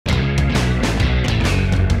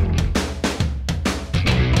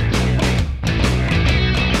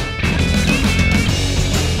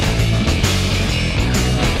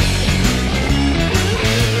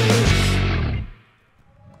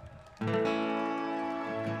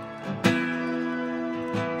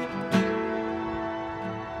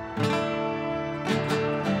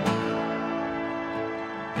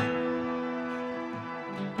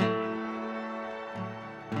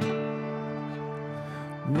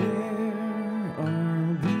Where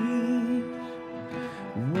are we?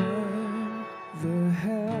 What the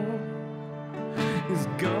hell is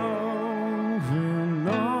going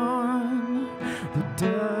on? The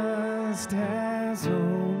dust has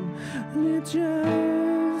only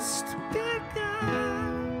just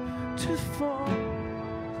begun to fall.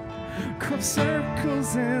 Crop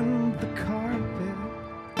circles in the carpet,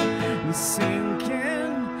 the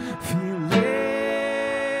sinking feeling.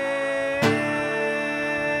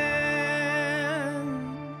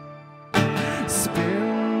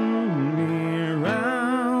 Spin me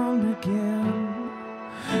round again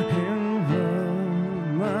and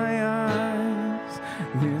rub my eyes.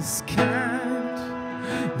 This can't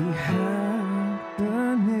be happening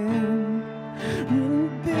when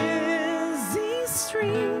busy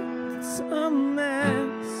streets a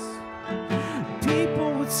mess. People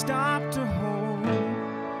would stop to hold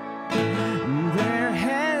their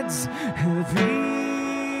heads heavy.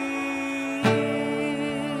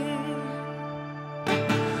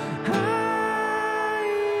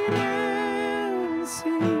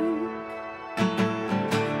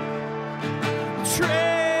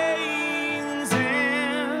 Trains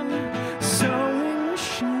and sewing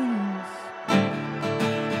machines.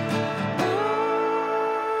 Oh,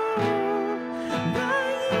 the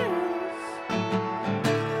years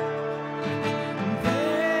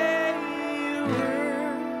they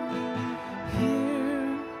were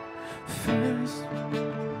here first.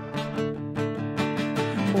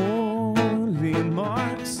 Only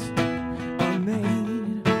marks are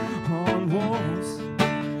made on walls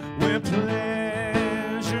where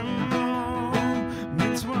pleasure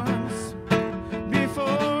moments was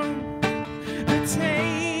before the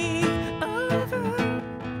takeover,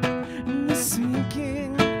 the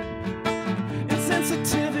sinking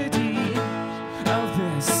insensitivity of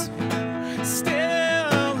this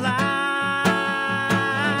still life.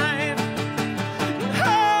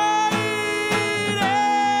 Hide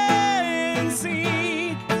and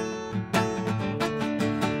seek.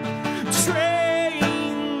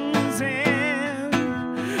 Trains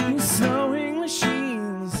and sewing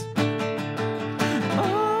machines.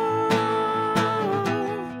 Oh,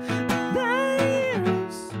 the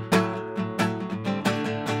years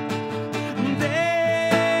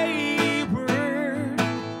they were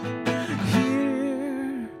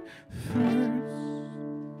here first.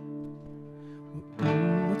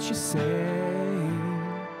 What you say?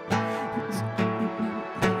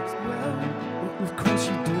 Well, of course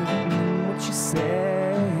you do. What you say?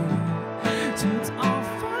 So it's all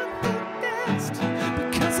for the best,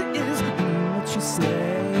 because it is. What you say?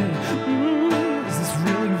 Is this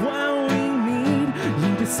really what we need?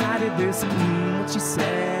 You decided this. What you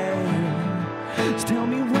say? Just tell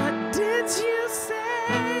me, what did you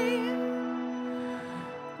say?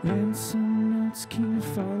 Ransom notes keep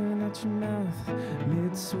falling out your mouth.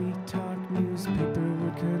 Mid-sweet talk, newspaper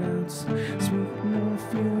word cutouts. Sweet, no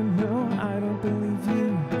fear, no, I don't believe you.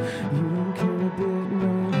 You don't care a bit,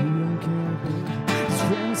 no, you don't care a bit. These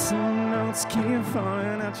ransom notes keep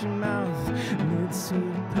falling out your mouth.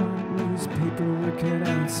 Mid-sweet talk, newspaper word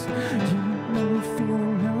cutouts. You no fear,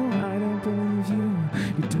 no, I don't believe you.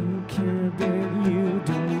 You don't care a bit, you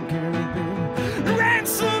don't care a bit.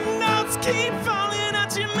 Ransom notes keep falling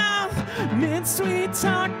out your mouth. Mid-sweet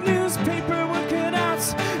talk, newspaper word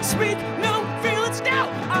cutouts. Speak no feelings now,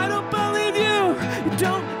 I don't believe you. You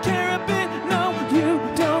don't care a bit, no, you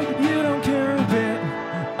don't care a bit.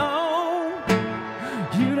 Oh,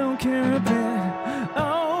 you don't care a bit.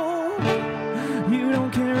 Oh, you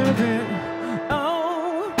don't care a bit.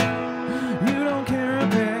 Oh, you don't care a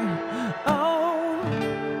bit. Oh,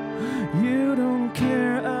 you don't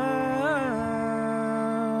care a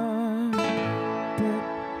bit.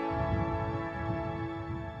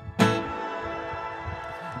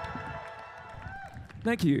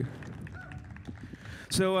 Thank you.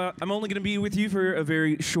 So I'm only going to be with you for a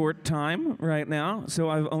very short time right now, so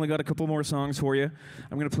I've only got a couple more songs for you.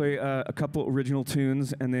 I'm going to play a couple original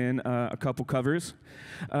tunes and then a couple covers.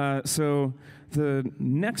 So the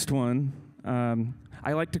next one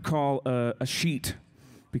I like to call a sheet,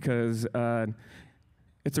 because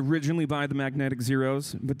it's originally by the Magnetic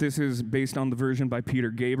Zeros, but this is based on the version by Peter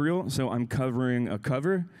Gabriel, so I'm covering a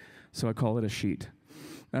cover, so I call it a sheet.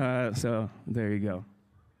 So there you go.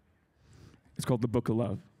 It's called The Book of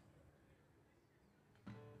Love.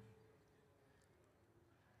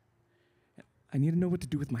 I need to know what to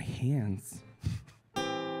do with my hands.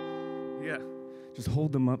 Yeah, just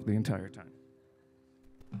hold them up the entire time.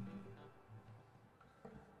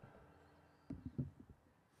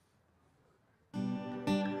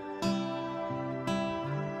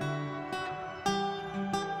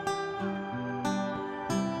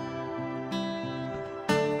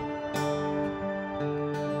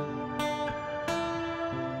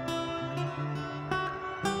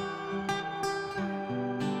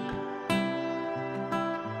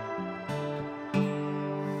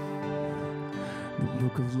 The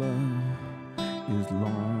book of love is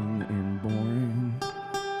long and boring.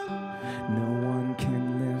 No one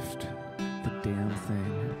can lift the damn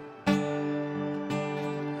thing.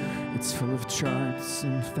 It's full of charts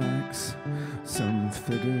and facts, some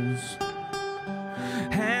figures,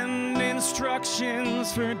 and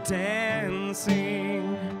instructions for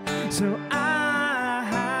dancing. So I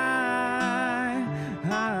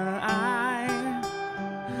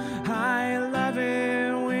love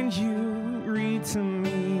it when you read to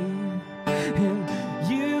me, and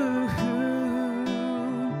you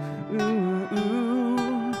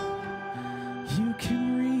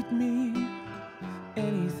can read me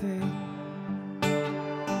anything.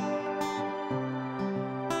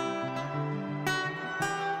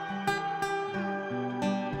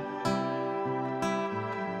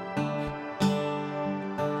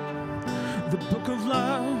 The book of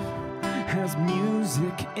love has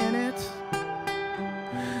music in it.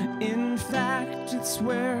 In fact, it's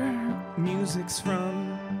where music's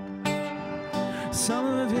from. Some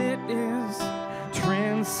of it is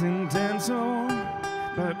transcendental,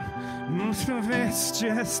 but most of it's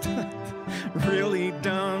just really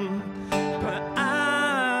dumb. But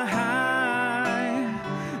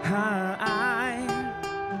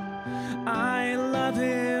I love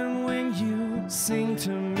it when you sing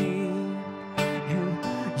to me, and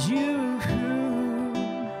you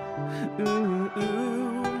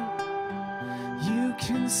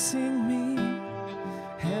can sing me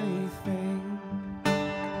anything.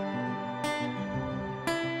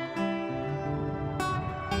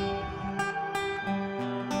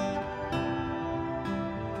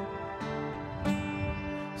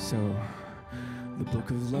 So, the book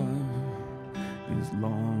of love is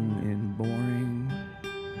long and boring,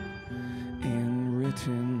 and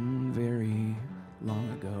written very long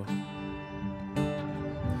ago.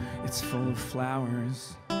 It's full of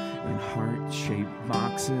flowers and heart-shaped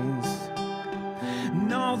boxes,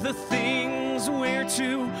 and all the things we're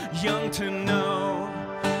too young to know.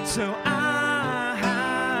 So I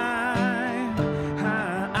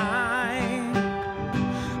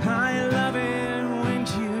love it when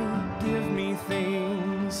you give me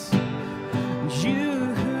things. You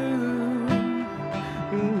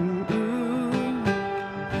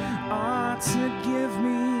ought to give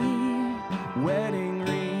me wedding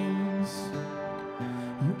rings.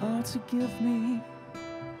 You ought to give me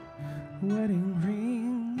wedding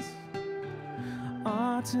rings.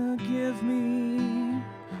 Ought to give me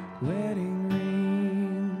wedding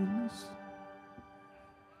rings.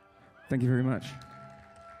 Thank you very much.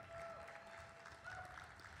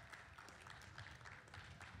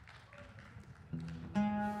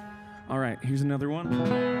 All right, here's another one.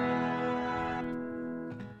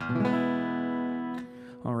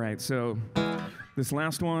 All right, so this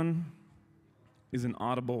last one is an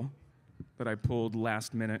audible that I pulled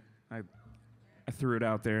last minute. I threw it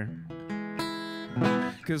out there.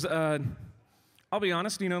 Because I'll be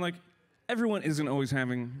honest, you know, like, everyone isn't always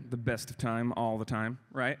having the best of time all the time,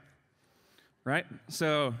 right? Right?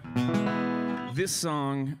 So this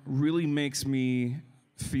song really makes me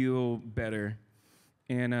feel better.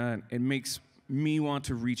 And it makes me want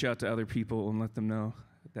to reach out to other people and let them know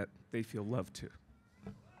that they feel loved too.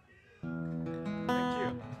 Thank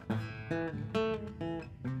you.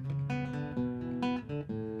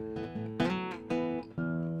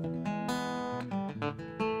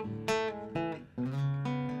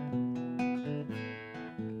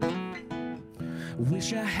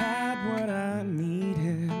 Wish I had what I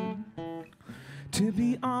needed to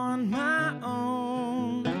be on my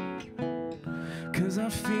own, 'cause I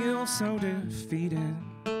feel so defeated,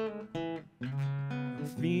 I'm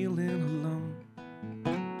feeling alone,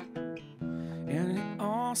 and it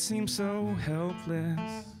all seems so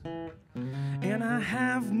helpless, and I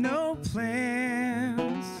have no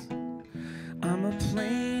plans. I'm a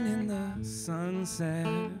plane in the sunset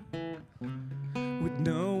with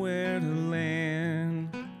nowhere to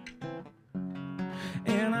land,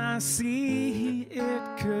 and I see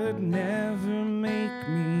it could never make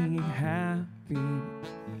me happy.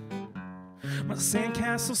 My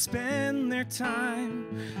sandcastles spend their time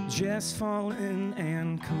just falling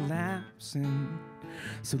and collapsing.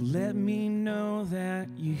 So let me know that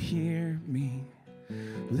you hear me.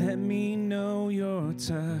 Let me know your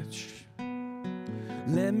touch.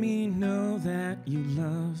 Let me know that you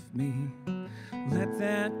love me. Let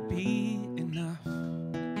that be enough.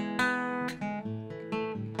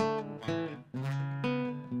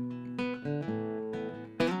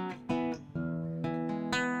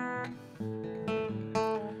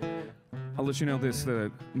 I'll let you know this,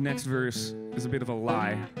 the next verse is a bit of a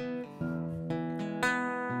lie,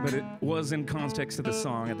 but it was in context of the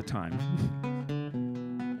song at the time.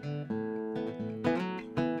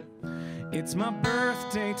 It's my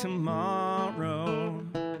birthday tomorrow.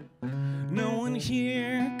 No one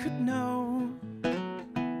here could know.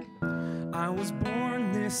 I was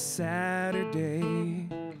born this Saturday,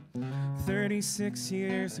 36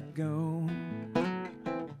 years ago.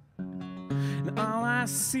 And all I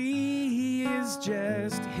see is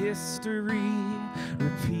just history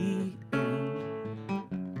repeating.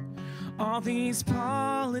 All these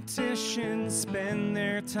politicians spend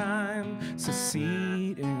their time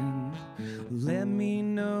seceding. Let me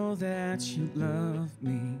know that you love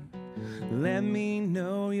me. Let me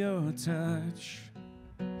know your touch.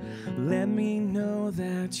 Let me know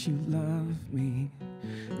that you love me.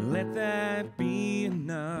 Let that be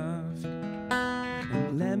enough.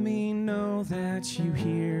 And let me know that you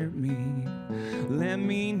hear me. Let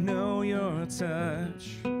me know your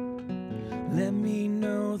touch. Let me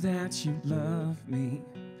know that you love me.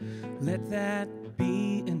 Let that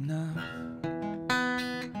be enough.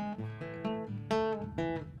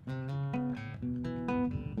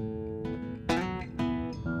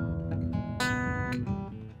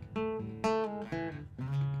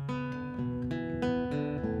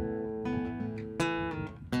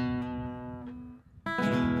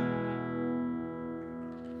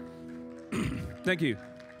 Thank you.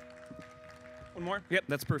 One more? Yep,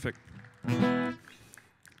 that's perfect.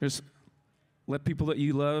 Just let people that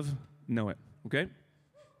you love know it, okay?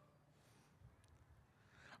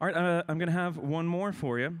 All right, I'm going to have one more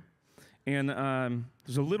for you. And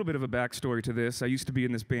there's a little bit of a backstory to this. I used to be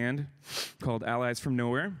in this band called Allies from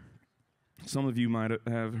Nowhere. Some of you might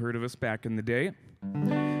have heard of us back in the day.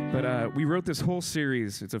 But we wrote this whole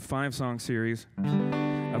series. It's a 5-song series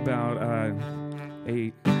about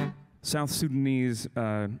a South Sudanese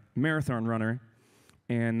marathon runner.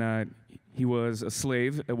 And he was a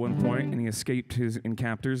slave at one point, and he escaped his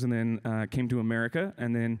captors, and then came to America,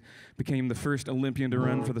 and then became the first Olympian to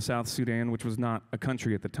run for the South Sudan, which was not a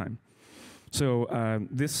country at the time. So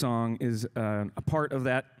this song is a part of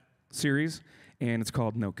that series, and it's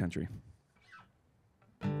called No Country.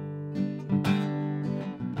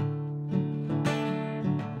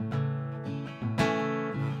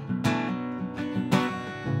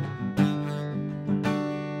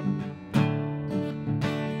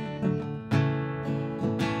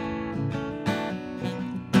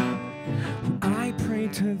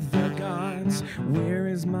 To the gods, where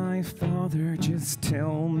is my father? Just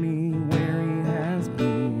tell me where he has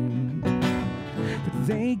been. But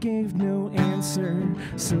they gave no answer,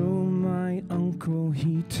 so my uncle,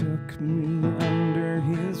 he took me under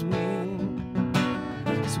his wing.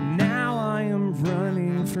 So now I am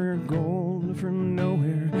running for gold from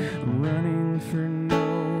nowhere. I'm running for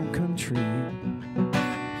no country.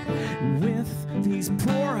 With these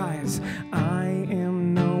poor eyes, I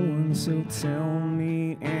am no one, so tell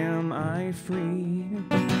me, am I free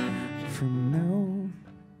from no,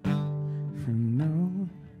 from no,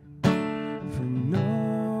 from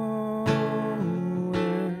nowhere,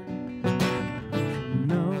 from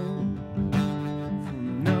no,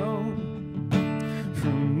 from no,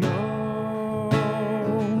 from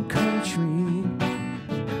no country.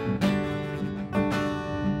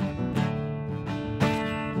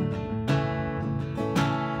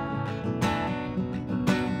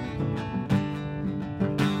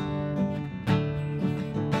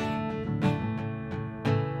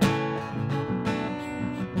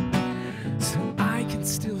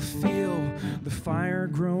 Still feel the fire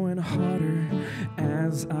growing hotter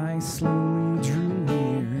as I slowly drew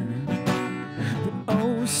near. But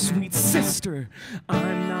oh, sweet sister,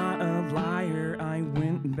 I'm not a liar. I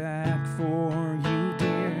went back for you,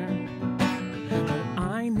 dear. But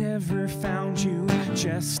I never found you,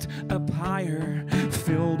 just a pyre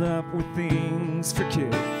filled up with things for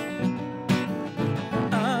kids.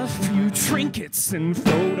 A few trinkets and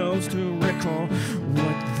photos to recall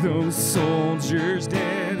what those soldiers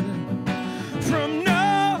did. From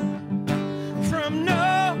nowhere,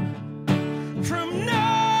 from no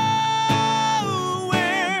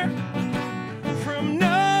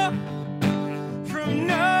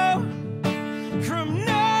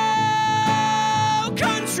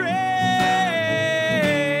country.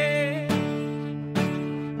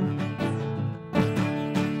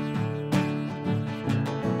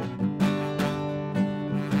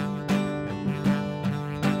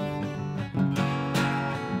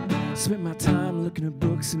 Spent my time looking at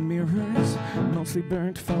books and mirrors, mostly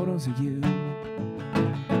burnt photos of you.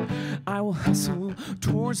 I will hustle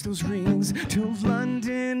towards those rings till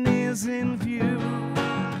London is in view.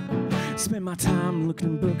 Spend my time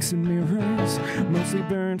looking at books and mirrors, mostly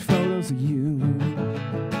burnt photos of you.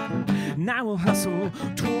 And I will hustle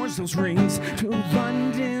towards those rings till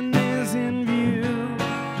London is in view.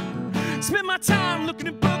 Spend time looking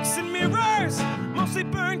at books and mirrors, mostly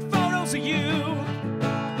burned photos of you.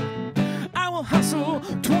 I will hustle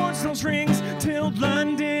towards those rings till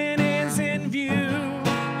London is in view.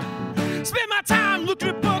 Spend my time looking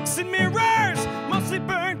at books and mirrors, mostly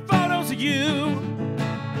burned photos of you.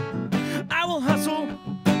 I will hustle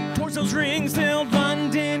towards those rings till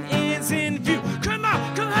London is in view. Come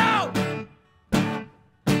on, come out!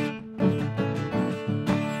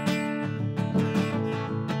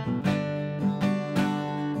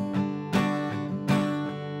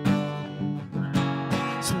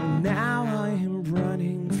 So now I am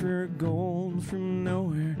running for gold from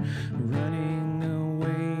nowhere, running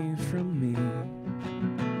away from me.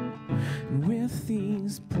 And with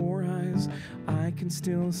these poor eyes, I can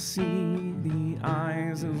still see the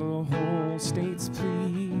eyes of a whole state's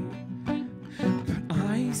plea. But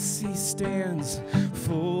I see stands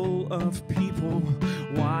full of people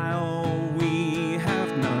while we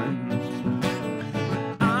have none.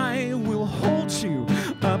 I will hold you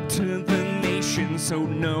up to the nation, so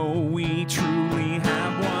know we truly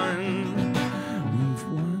have won.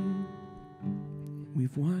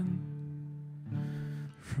 We've won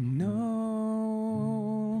from nowhere.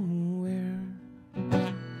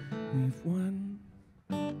 We've won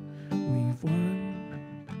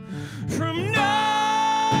from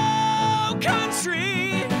no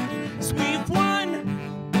country. So we've won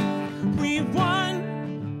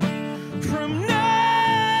from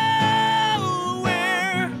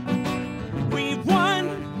nowhere. We've won,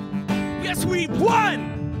 yes, we've won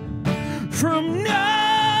from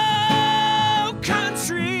no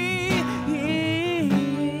country.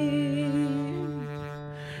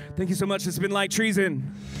 Thank you so much. It's been like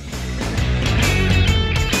Treason.